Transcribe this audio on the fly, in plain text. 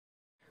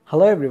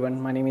Hello everyone,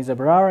 my name is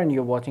Abrar and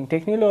you're watching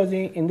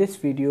Technology. In this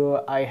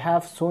video I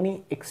have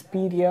Sony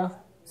Xperia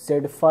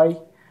Z5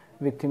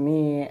 with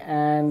me,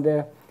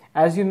 and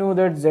as you know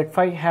that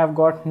Z5 have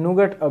got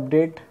Nougat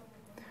update.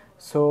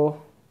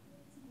 So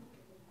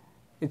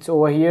it's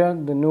over here,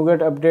 the Nougat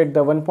update,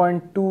 the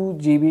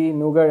 1.2 GB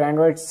Nougat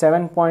Android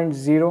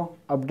 7.0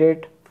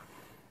 update.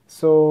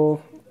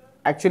 So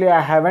actually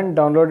I haven't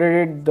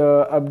downloaded it,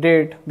 the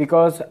update,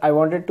 because I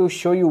wanted to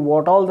show you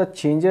what all the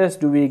changes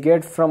do we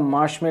get from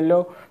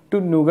Marshmallow to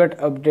Nougat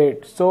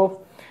update.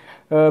 So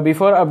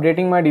before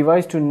updating my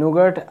device to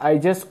Nougat, I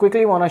just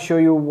quickly want to show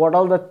you what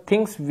all the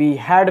things we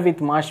had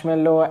with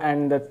Marshmallow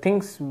and the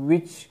things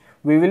which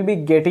we will be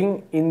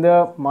getting in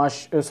the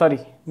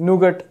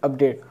Nougat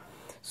update.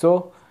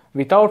 So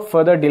without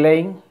further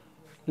delaying,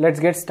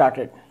 let's get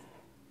started.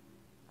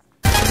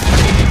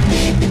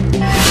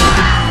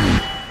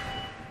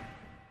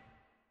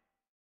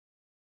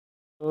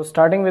 So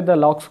starting with the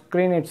lock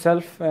screen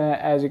itself,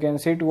 as you can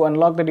see, to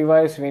unlock the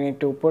device we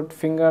need to put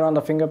finger on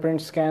the fingerprint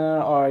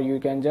scanner, or you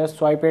can just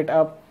swipe it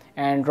up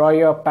and draw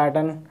your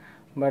pattern,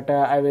 but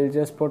I will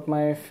just put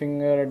my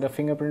finger at the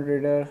fingerprint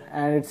reader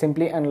and it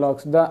simply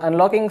unlocks. The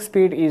unlocking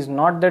speed is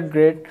not that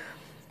great,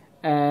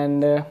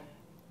 and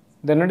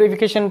the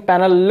notification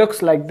panel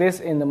looks like this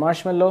in the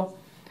Marshmallow,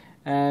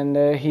 and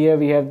here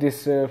we have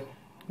this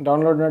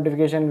download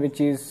notification which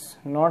is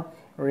not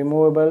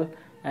removable,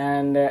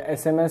 and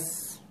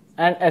SMS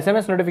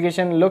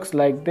notification looks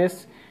like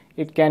this.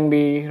 It can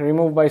be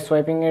removed by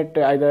swiping it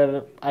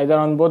either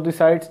on both the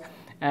sides,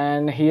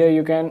 and here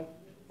you can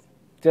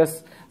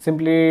just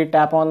simply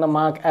tap on the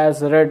mark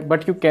as read,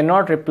 but you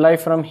cannot reply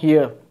from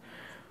here.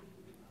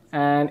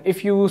 And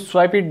if you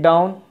swipe it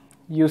down,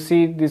 you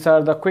see these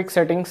are the quick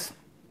settings.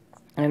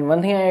 And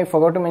one thing I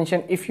forgot to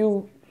mention, if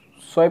you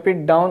swipe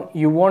it down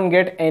you won't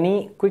get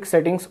any quick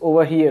settings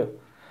over here.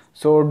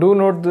 So do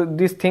note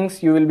these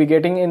things you will be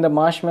getting in the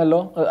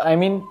Marshmallow,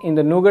 in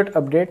the Nougat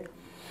update.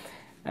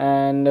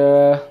 And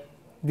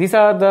these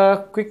are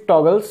the quick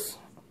toggles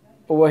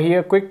over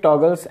here, quick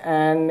toggles.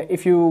 And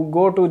if you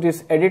go to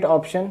this edit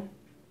option,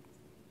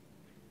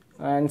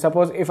 and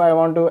suppose if I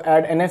want to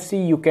add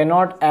NFC, you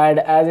cannot add,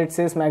 as it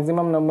says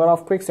maximum number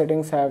of quick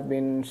settings have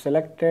been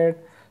selected,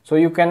 so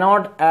you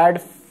cannot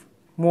add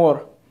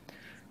more.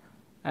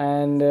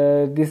 And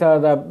this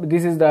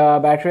is the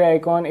battery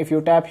icon. If you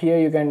tap here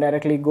you can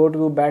directly go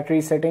to battery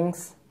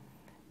settings,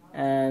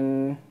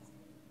 and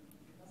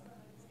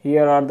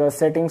here are the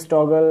settings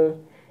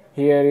toggle,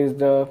 here is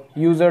the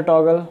user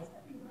toggle.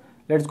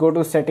 Let's go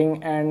to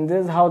setting, and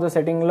this is how the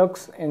setting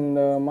looks in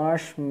the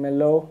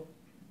Marshmallow.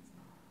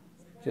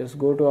 Just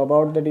go to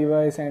about the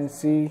device and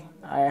see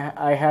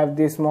I have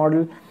this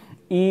model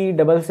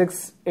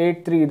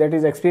E6683, that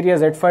is Xperia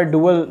Z5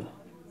 Dual,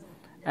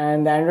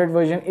 and the Android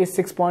version is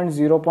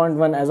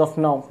 6.0.1 as of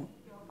now.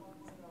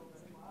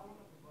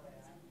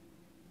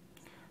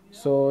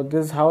 So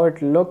this is how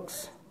it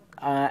looks,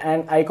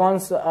 and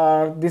icons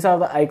are, these are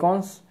the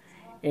icons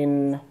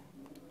in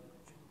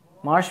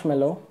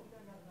Marshmallow.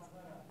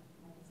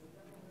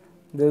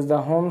 This is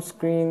the home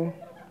screen.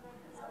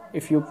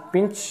 If you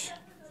pinch,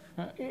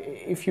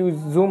 if you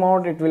zoom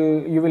out,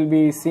 you will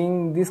be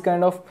seeing this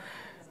kind of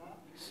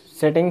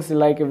settings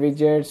like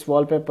widgets,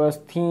 wallpapers,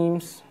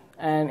 themes.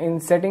 And in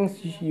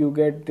settings you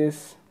get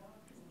this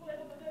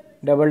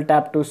double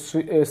tap to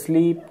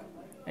sleep,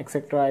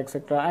 etc,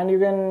 etc, and you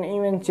can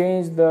even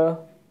change the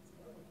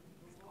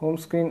home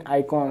screen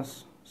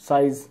icons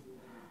size,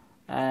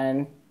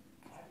 and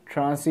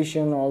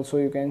transition also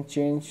you can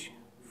change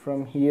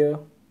from here.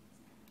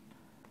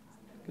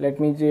 Let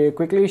me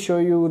quickly show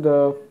you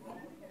the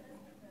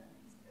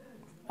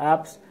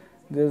apps.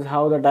 This is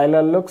how the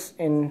dialer looks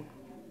in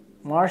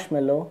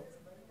Marshmallow.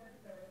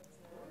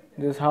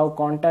 This is how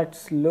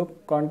contact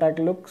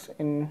looks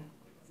in,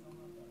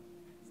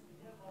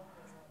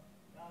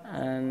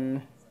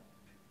 and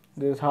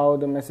this is how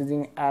the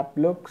messaging app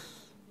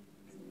looks.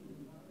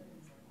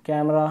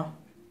 Camera,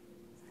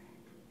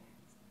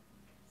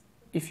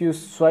 if you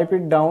swipe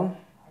it down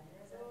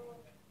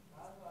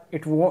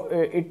it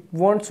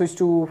won't switch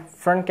to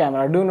front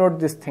camera. Do note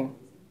this thing.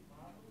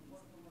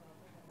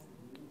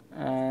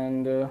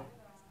 And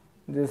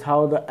this is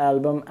how the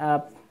album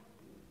app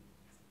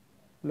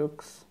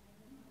looks.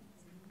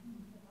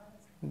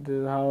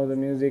 This is how the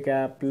music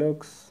app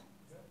looks.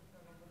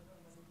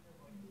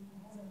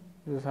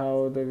 This is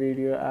how the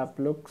video app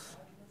looks.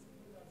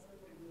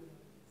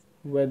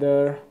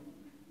 Weather,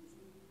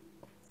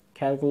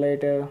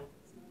 calculator,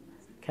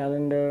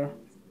 calendar,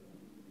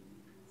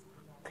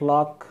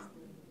 clock,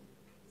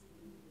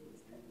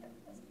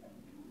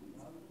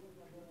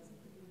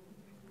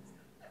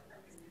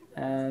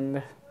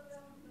 and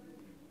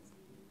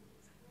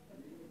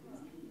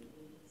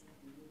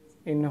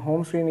in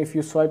home screen if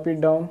you swipe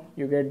it down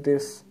you get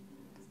this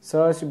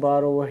search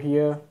bar over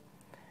here.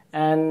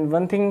 And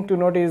one thing to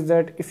note is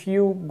that if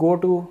you go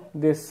to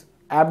this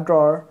app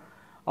drawer,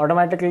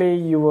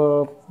 automatically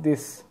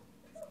this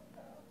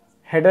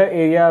header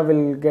area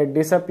will get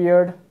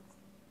disappeared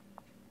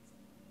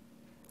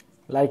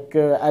like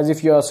as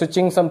if you are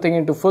switching something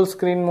into full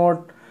screen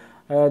mode.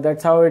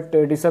 That's how it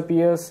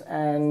disappears,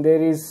 and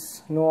there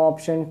is no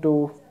option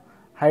to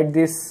hide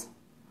this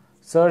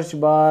search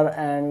bar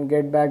and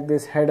get back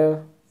this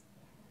header.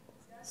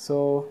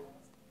 So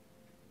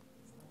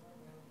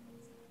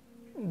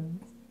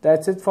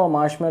that's it for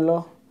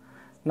Marshmallow.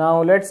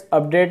 Now let's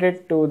update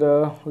it to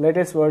the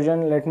latest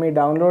version. Let me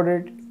download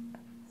it.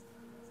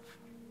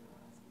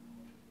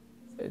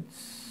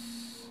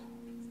 It's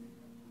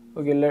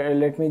okay.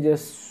 Let me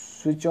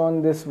just switch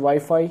on this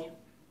Wi-Fi.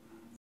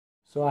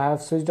 So I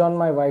have switched on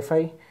my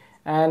Wi-Fi,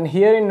 and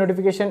here in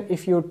notification,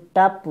 if you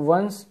tap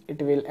once,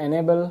 it will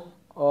enable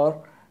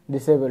or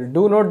disable.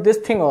 Do note this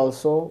thing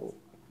also.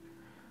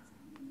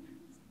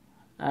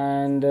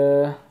 And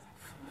I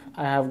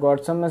have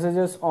got some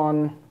messages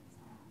on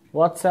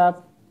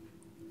WhatsApp,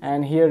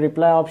 and here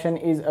reply option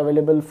is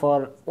available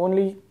for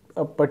only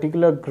a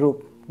particular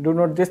group. Do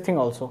note this thing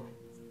also.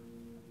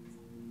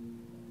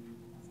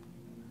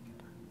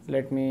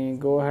 Let me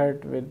go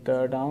ahead with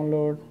the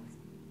download.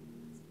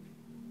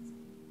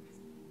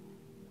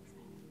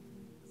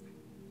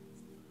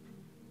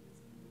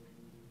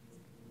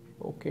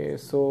 Okay,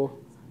 so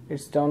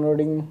it's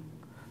downloading.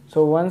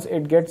 So once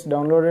it gets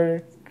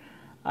downloaded,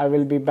 I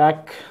will be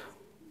back.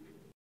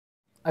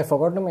 I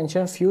forgot to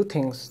mention few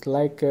things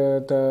like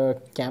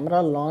the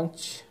camera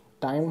launch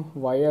time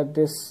via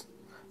this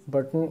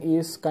button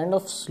is kind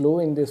of slow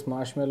in this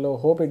Marshmallow.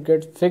 Hope it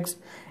gets fixed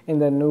in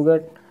the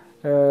Nougat.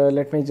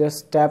 Let me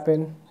just tap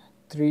in.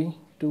 3,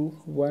 2,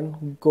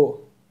 1,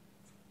 go.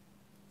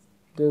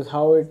 This is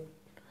how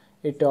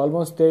it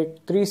almost takes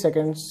 3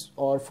 seconds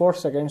or 4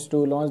 seconds to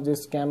launch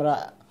this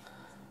camera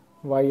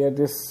via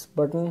this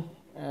button.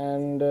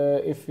 And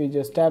if we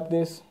just tap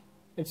this,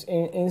 it's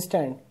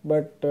instant,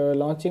 but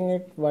launching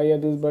it via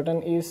this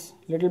button is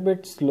little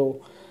bit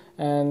slow.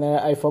 And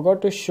I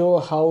forgot to show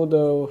how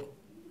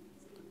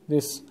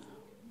this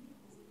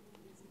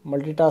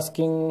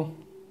multitasking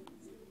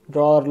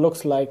drawer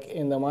looks like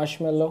in the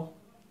Marshmallow.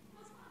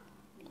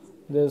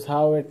 This is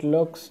how it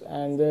looks,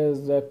 and there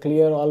is the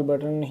clear all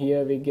button.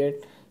 Here we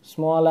get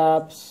small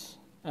apps,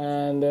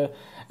 and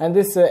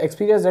this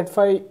Xperia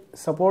Z5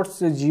 supports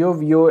the Geo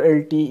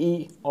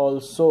VoLTE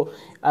also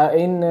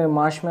in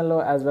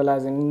Marshmallow as well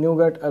as in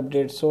Nougat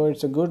update. So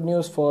it's a good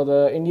news for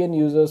the Indian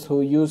users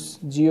who use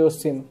Geo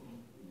SIM.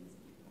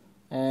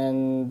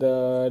 And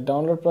the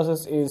download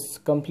process is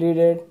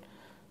completed.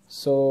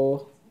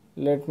 So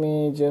let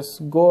me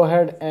just go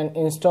ahead and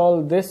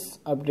install this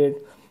update.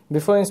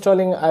 Before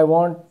installing, I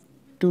want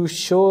to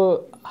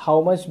show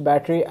how much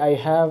battery I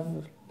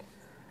have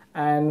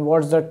and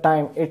what's the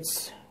time.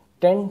 It's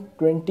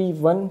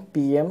 10:21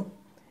 p.m.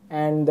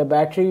 and the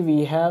battery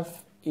we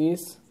have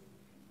is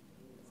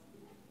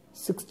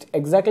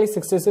exactly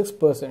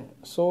 66%.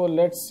 So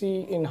let's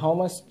see in how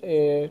much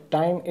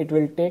time it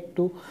will take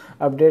to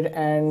update,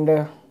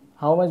 and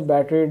how much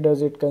battery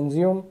does it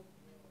consume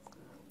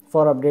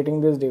for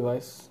updating this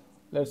device.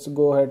 Let's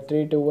go ahead.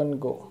 3, 2, 1,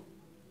 go.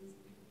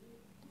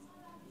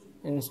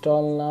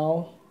 Install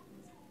now.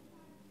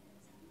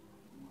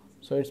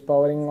 So it's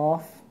powering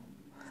off,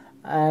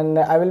 and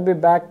I will be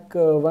back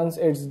once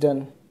it's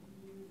done.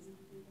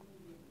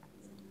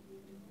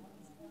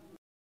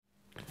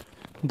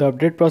 The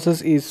update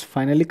process is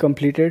finally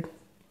completed,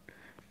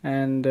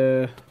 and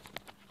it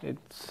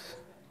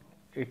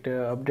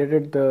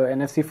updated the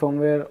NFC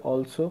firmware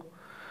also.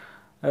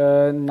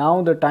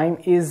 Now the time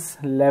is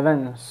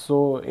 11,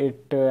 so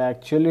it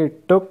actually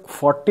took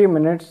 40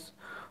 minutes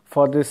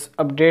for this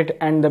update,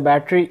 and the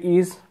battery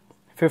is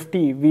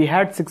 50. We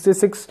had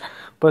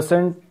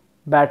 66%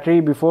 battery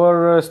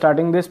before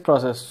starting this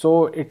process,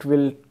 so it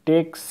will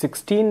take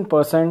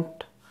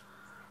 16%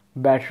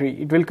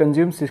 battery. It will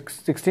consume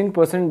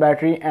 16%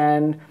 battery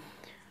and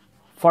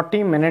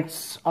 40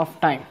 minutes of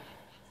time.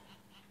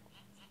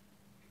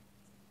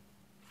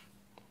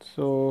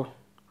 So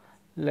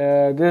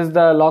this is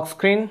the lock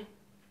screen,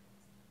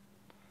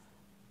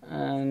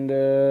 and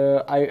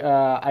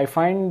I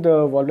find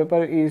the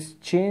wallpaper is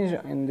changed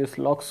in this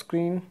lock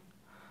screen.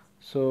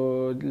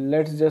 So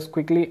let's just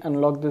quickly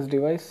unlock this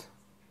device.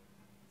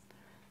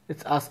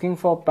 It's asking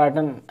for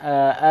pattern,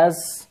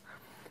 as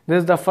this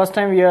is the first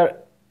time we are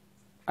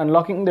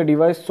unlocking the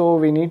device, so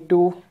we need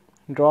to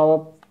draw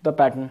up the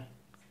pattern.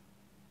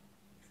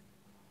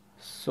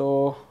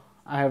 So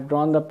I have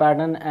drawn the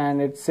pattern,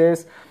 and it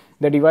says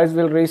the device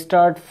will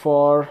restart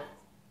for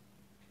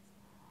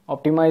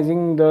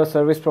optimizing the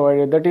service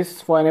provider, that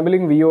is for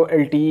enabling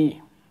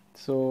VoLTE.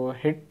 So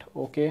hit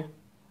OK.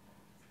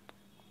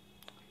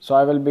 So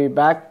I will be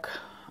back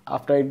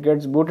after it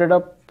gets booted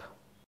up.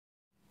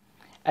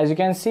 As you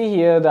can see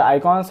here, the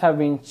icons have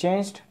been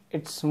changed.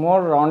 It's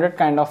more rounded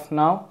kind of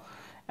now.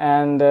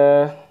 And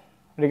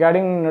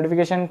regarding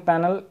notification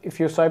panel, if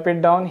you swipe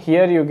it down,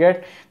 here you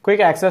get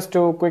quick access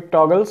to quick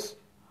toggles.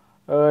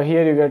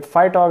 Here you get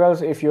 5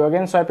 toggles. If you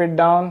again swipe it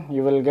down,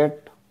 you will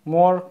get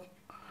more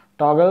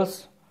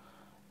toggles.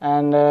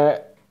 And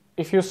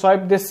if you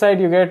swipe this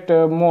side, you get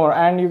more,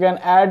 and you can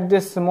add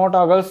this more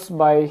toggles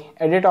by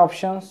edit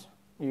options.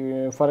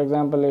 For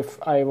example,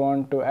 if I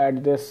want to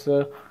add this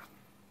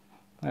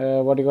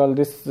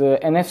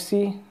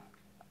NFC,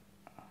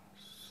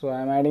 so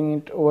I'm adding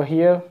it over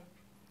here.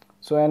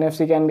 So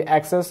NFC can be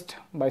accessed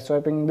by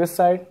swiping this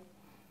side,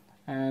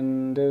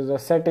 and there is a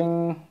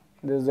setting,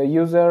 there is a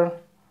user.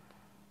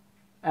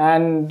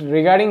 And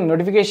regarding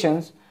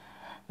notifications,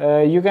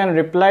 you can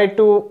reply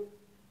to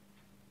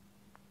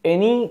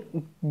any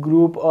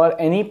group or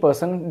any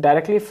person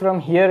directly from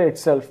here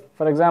itself.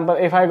 For example,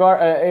 if I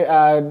got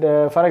I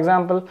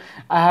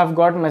have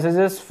got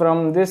messages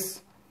from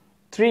this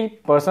 3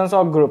 persons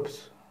or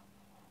groups,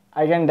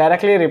 I can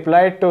directly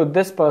reply to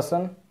this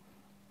person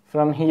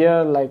from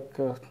here, like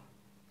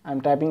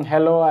I'm typing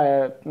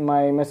hello,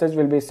 my message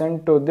will be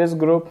sent to this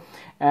group,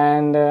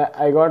 and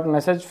I got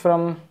message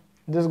from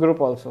this group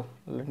also.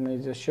 Let me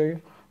just show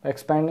you by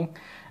expanding,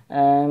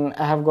 and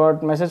I have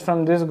got message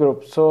from this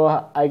group, so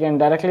I can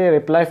directly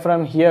reply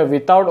from here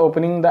without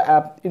opening the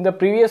app. In the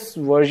previous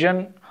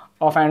version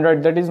of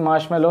Android, that is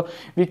Marshmallow,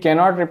 we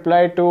cannot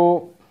reply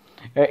to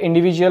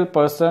individual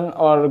person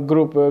or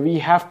group. We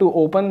have to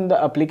open the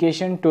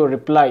application to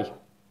reply.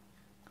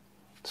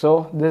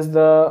 So this is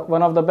the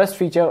one of the best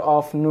feature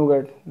of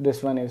Nougat,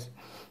 this one is.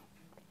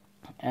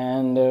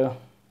 And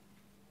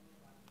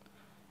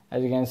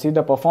as you can see,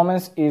 the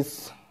performance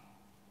is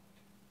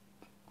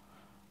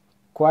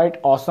quite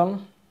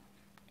awesome.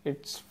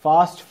 It's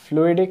fast,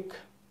 fluidic,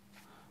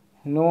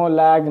 no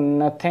lag,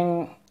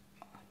 nothing.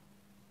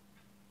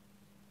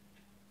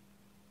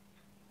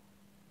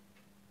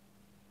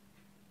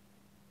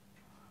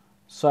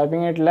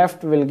 Swiping it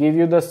left will give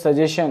you the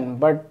suggestion,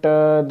 but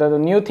the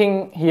new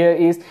thing here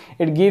is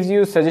it gives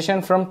you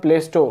suggestion from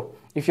Play Store.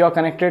 If you are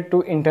connected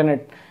to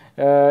internet,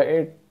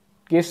 it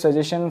gives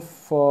suggestion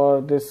for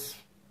this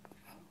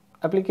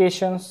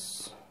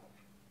applications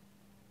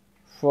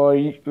for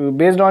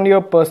based on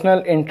your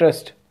personal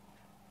interest.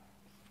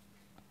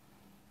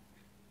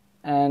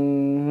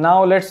 And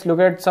now let's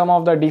look at some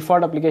of the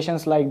default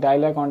applications like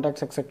dialer,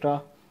 contacts,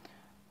 etc.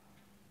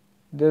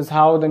 This is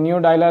how the new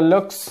dialer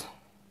looks.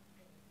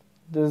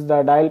 This is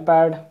the dial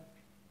pad.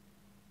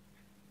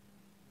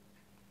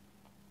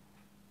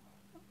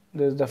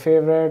 This is the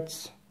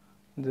favorites.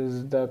 This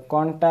is the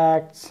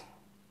contacts.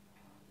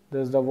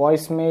 This is the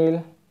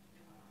voicemail.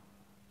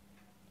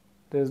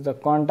 This is the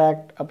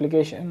contact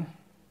application.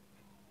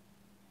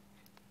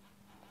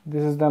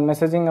 This is the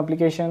messaging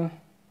application,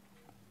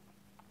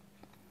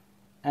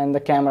 and the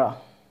camera.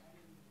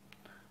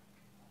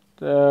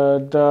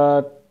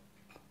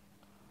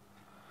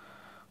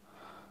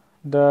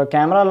 The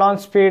camera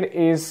launch speed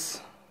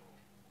is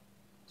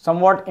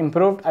somewhat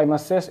improved. I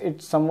must say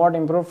it's somewhat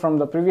improved from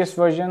the previous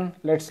version.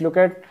 Let's look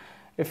at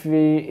if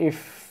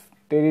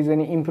there is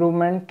any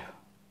improvement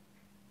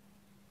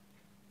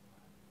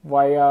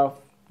via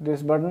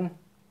this button.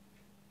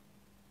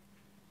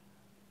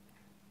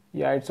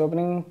 Yeah, it's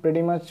opening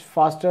pretty much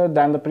faster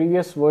than the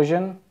previous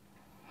version.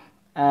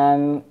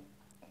 And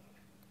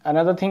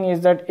another thing is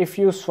that if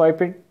you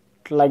swipe it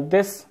like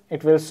this,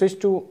 it will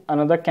switch to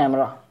another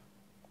camera.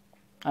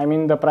 I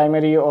mean the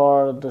primary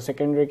or the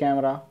secondary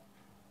camera.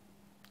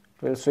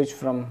 It will switch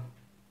from.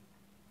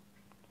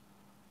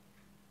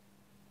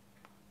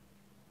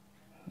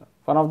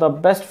 One of the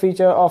best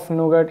feature of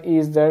Nougat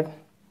is that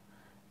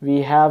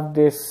we have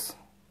this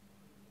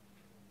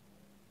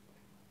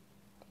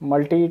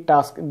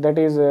multitask, that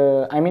is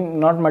I mean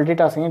not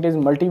multitasking, it is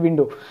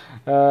multi-window,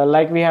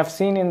 like we have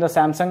seen in the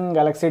Samsung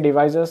Galaxy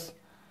devices.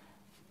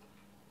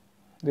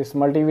 This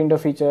multi-window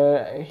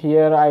feature,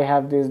 here I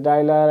have this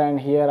dialer and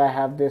here I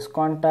have this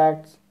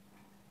contacts,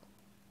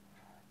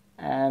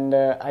 and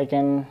I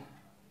can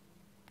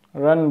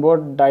run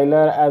both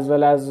dialer as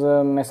well as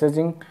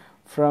messaging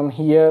from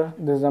here.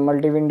 This is a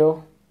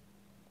multi-window.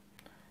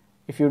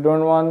 If you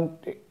don't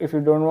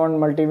want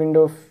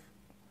multi-window,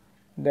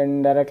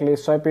 then directly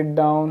swipe it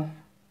down.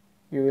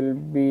 You will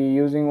be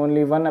using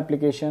only one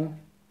application.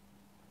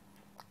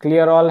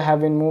 Clear all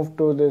have been moved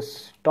to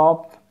this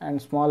top,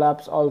 and small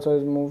apps also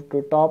is moved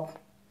to top.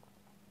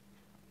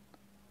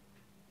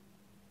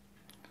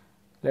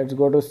 Let's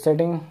go to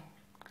setting.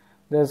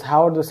 This is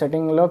how the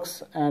setting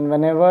looks, and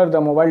whenever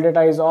the mobile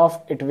data is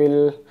off, it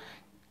will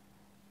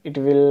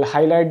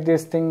highlight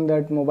this thing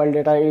that mobile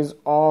data is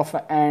off,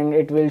 and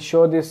it will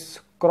show this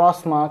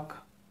cross mark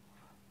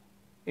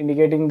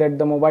indicating that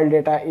the mobile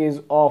data is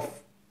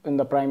off in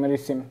the primary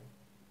SIM.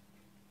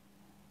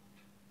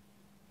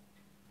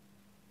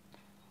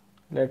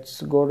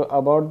 Let's go to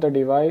about the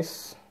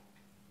device.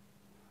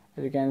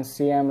 As you can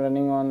see, I'm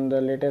running on the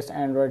latest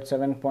Android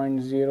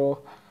 7.0.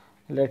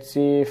 Let's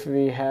see if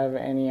we have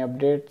any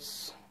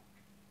updates.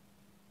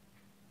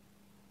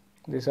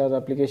 These are the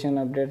application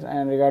updates,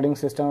 and regarding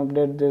system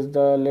update, this is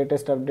the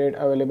latest update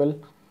available.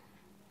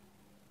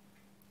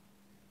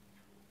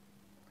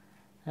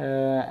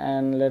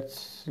 And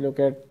let's look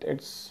at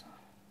its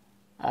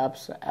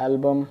apps: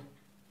 album,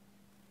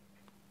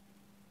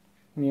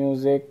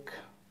 music,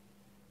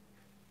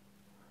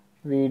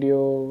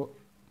 video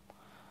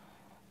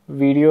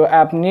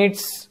app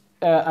needs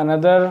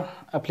another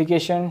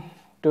application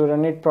to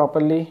run it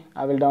properly.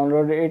 I will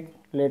download it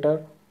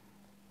later.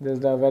 This is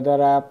the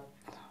weather app,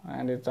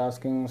 and it's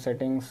asking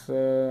settings.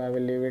 I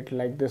will leave it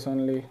like this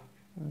only.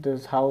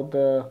 This is how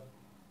the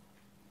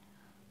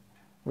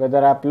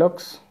weather app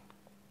looks.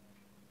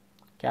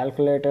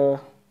 Calculator,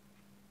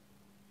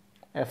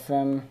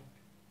 FM,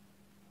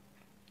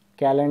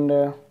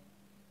 calendar.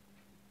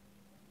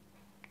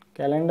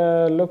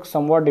 Calendar looks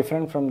somewhat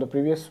different from the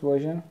previous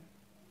version.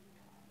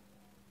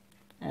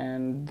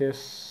 And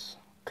this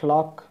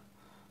clock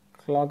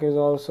is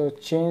also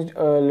changed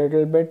a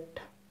little bit.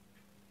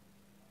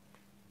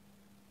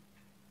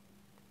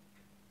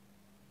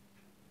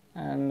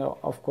 And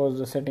of course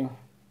the setting.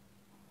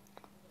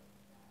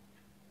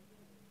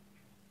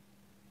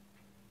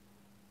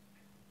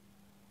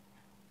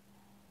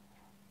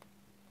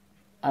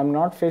 I'm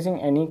not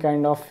facing any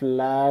kind of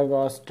lag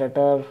or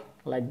stutter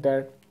like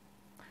that.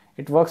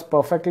 It works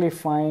perfectly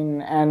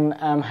fine, and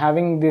I'm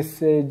having this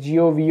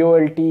Geo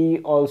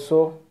VoLTE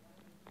also.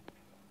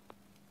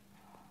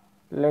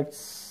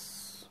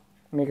 Let's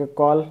make a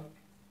call.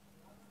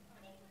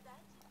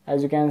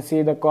 As you can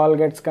see, the call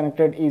gets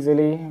connected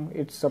easily.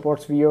 It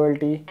supports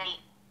VoLTE.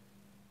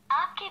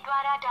 आपके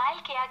द्वारा dial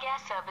किया गया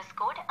service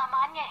code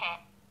अमान्य है.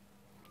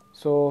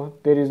 So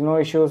there is no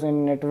issues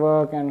in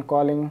network and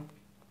calling.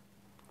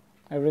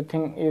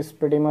 Everything is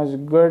pretty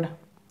much good.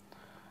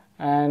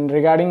 And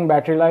regarding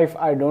battery life,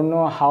 I don't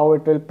know how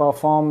it will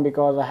perform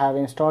because I have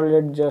installed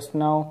it just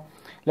now.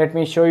 Let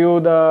me show you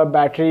the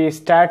battery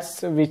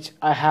stats which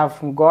I have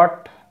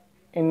got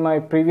in my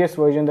previous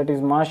version, that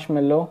is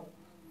Marshmallow.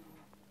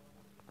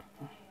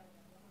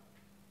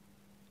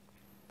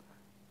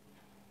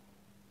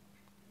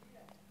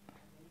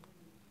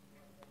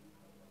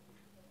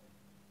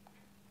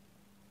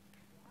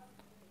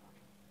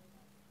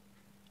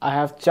 I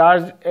have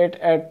charged it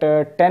at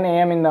 10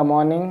 a.m. in the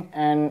morning,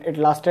 and it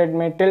lasted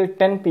me till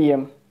 10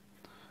 p.m.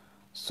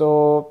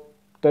 So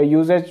the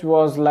usage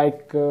was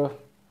like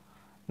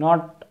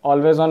not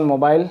always on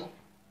mobile.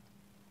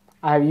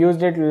 I have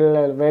used it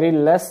very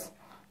less,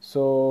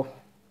 so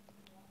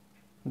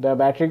the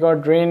battery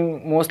got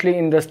drained mostly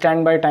in the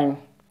standby time.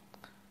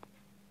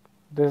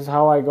 This is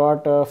how I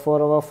got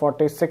 4 hours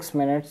 46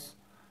 minutes,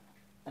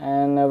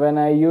 and when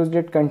I used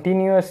it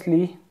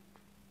continuously,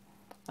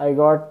 I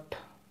got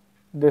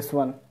this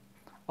one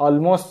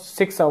almost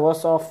 6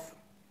 hours of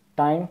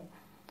time.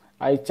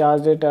 I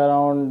charged it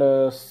around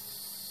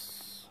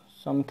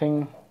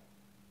something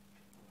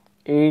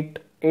 8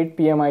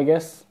 p.m. I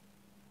guess,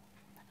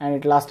 and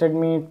it lasted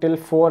me till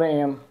 4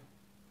 a.m.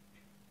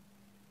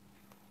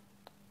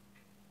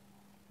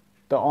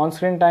 The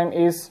on-screen time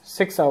is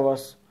 6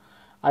 hours.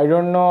 I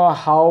don't know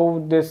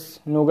how this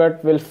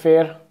Nougat will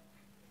fare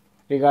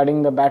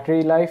regarding the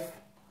battery life.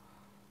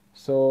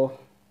 So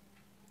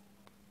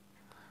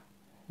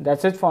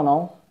that's it for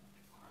now.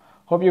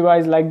 Hope you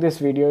guys like this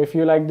video. If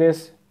you like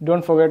this,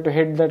 don't forget to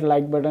hit that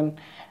like button,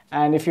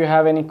 and if you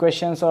have any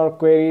questions or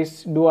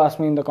queries, do ask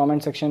me in the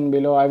comment section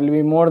below. I will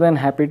be more than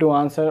happy to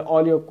answer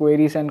all your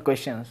queries and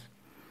questions.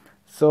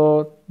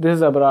 So this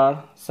is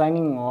Abrar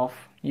signing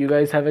off. You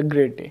guys have a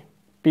great day.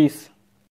 Peace.